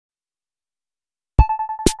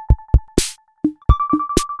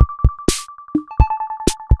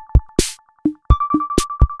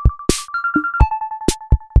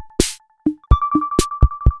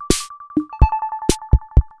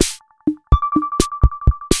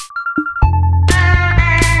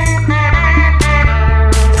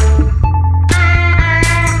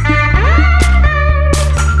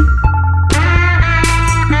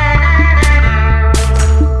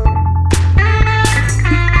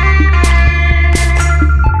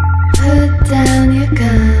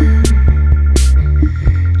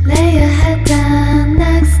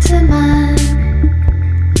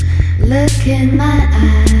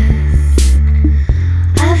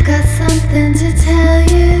to tell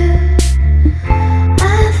you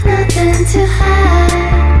I've nothing to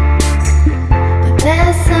hide, but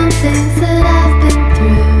there's some things that I've been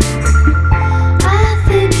through. I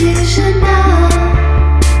think you should know,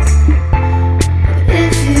 but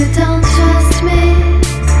if you don't trust me,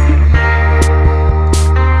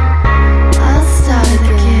 I'll start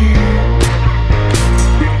again.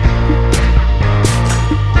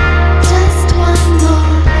 Just one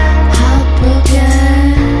more heartbroken.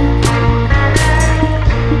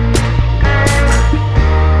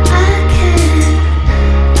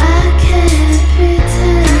 I can't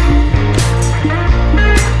pretend.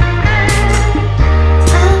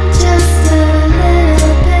 I'm just a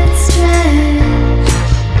little bit strange.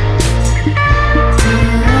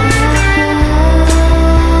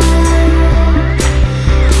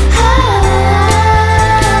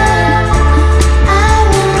 I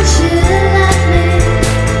want you to love me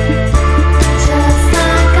just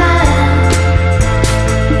like I am,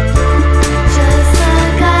 just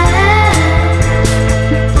like I am.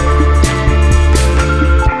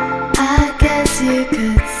 I guess you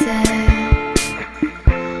could say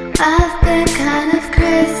I've been kind of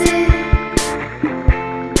crazy.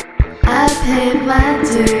 I paid my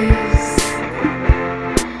dues.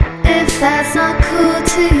 If that's not cool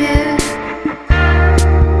to you,